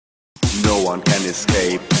no one can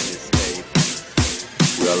escape.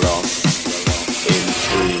 We are lost in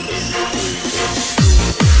dreams.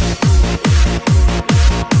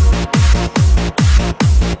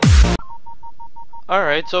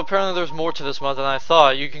 Alright, so apparently there's more to this mod than I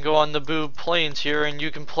thought. You can go on Naboo planes here, and you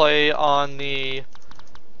can play on the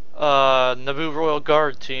Naboo Royal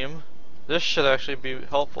Guard team. This should actually be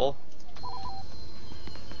helpful.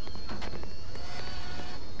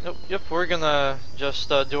 Yep, we're gonna just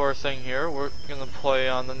do our thing here. We're gonna play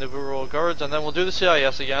on the Naboo Royal Guards, and then we'll do the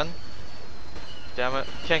CIS again. Damn it,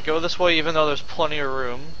 can't go this way even though there's plenty of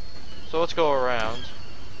room. So let's go around.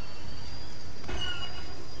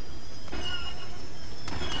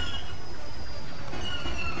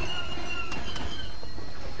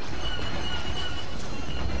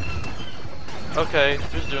 Okay,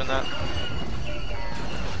 who's doing that?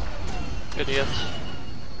 Idiots.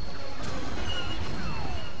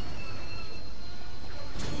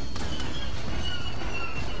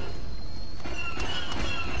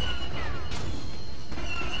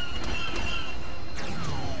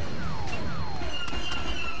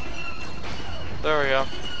 There we go.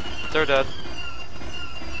 They're dead.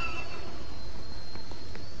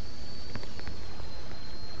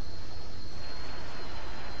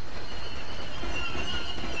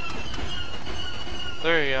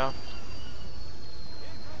 There you go.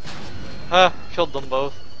 Ha! Killed them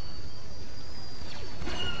both.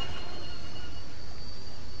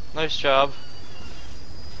 Nice job.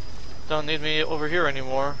 Don't need me over here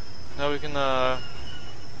anymore. Now we can go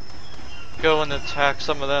and attack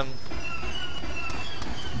some of them.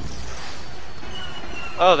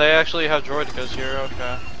 Oh, they actually have droidicas here,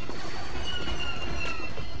 okay.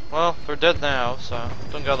 Well, they're dead now, so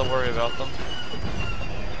don't gotta worry about them.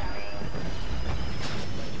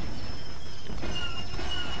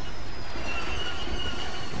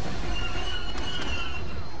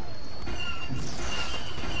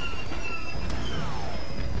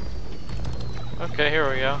 Okay, here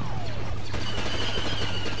we go.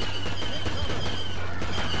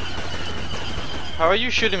 How are you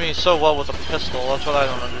shooting me so well with a pistol? That's what I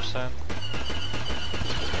don't understand.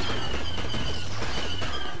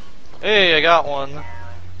 Hey, I got one.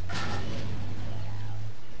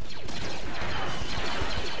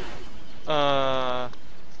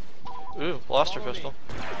 Ooh, blaster pistol.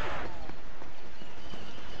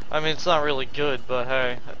 I mean, it's not really good, but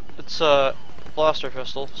hey, it's a blaster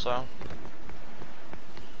pistol, so.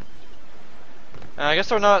 And I guess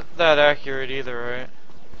they're not that accurate either, right?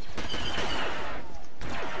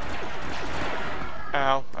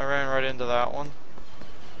 Ow, I ran right into that one.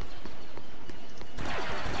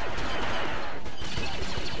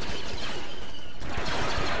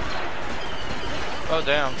 Oh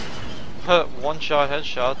damn. One shot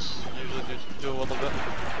headshots usually do a little bit.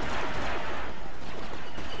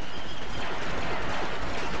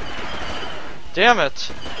 Damn it!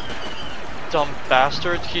 Dumb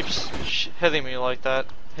bastard keeps hitting me like that.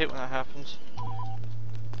 Hate when that happens.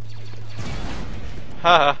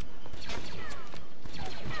 Haha.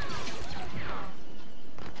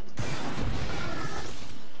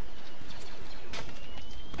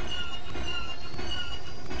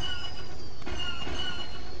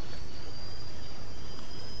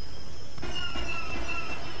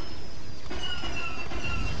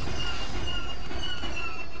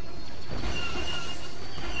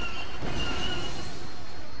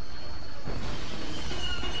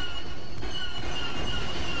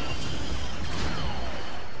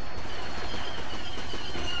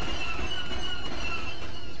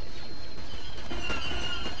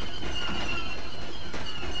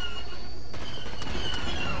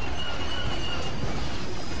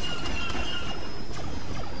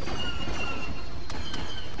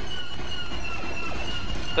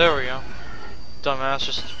 There we go. Dumbass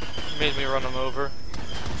just made me run him over.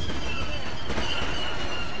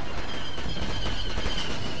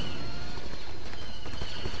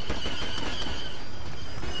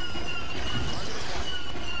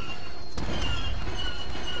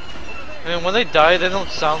 I mean, when they die, they don't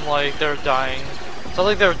sound like they're dying. It's not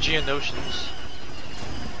like they're Geonosians.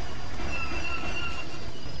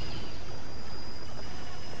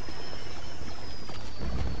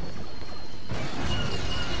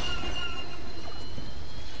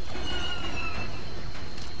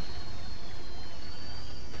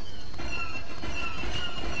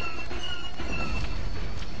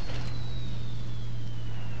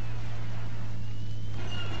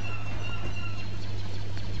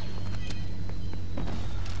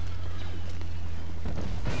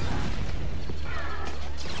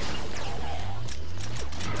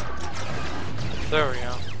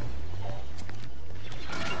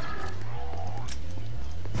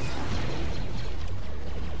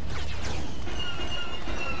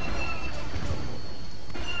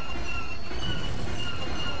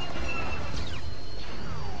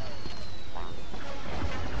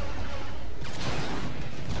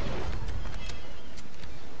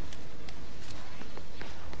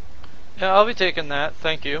 Yeah, I'll be taking that.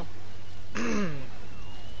 Thank you. Jump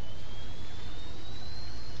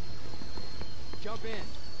in.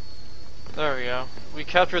 There we go. We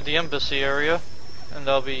captured the embassy area, and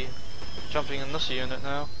I'll be jumping in this unit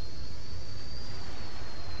now.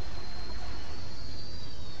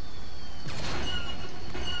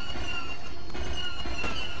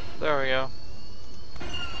 There we go.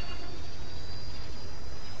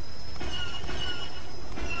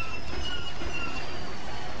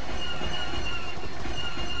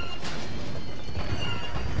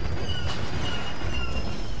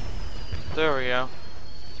 There we go.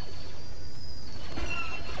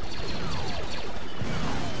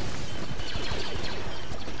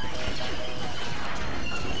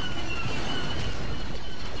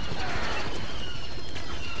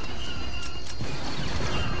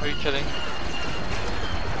 Are you kidding?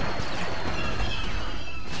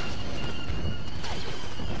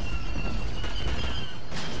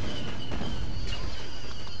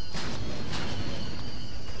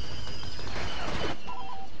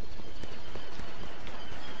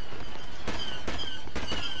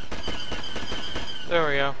 There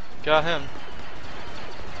we go. Got him.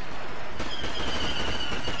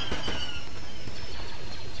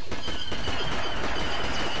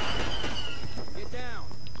 Get down.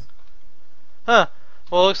 Huh.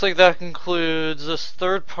 Well, looks like that concludes this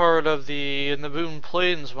third part of the Naboo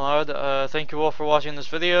Plains mod. Thank you all for watching this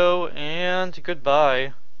video, and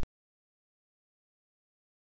goodbye.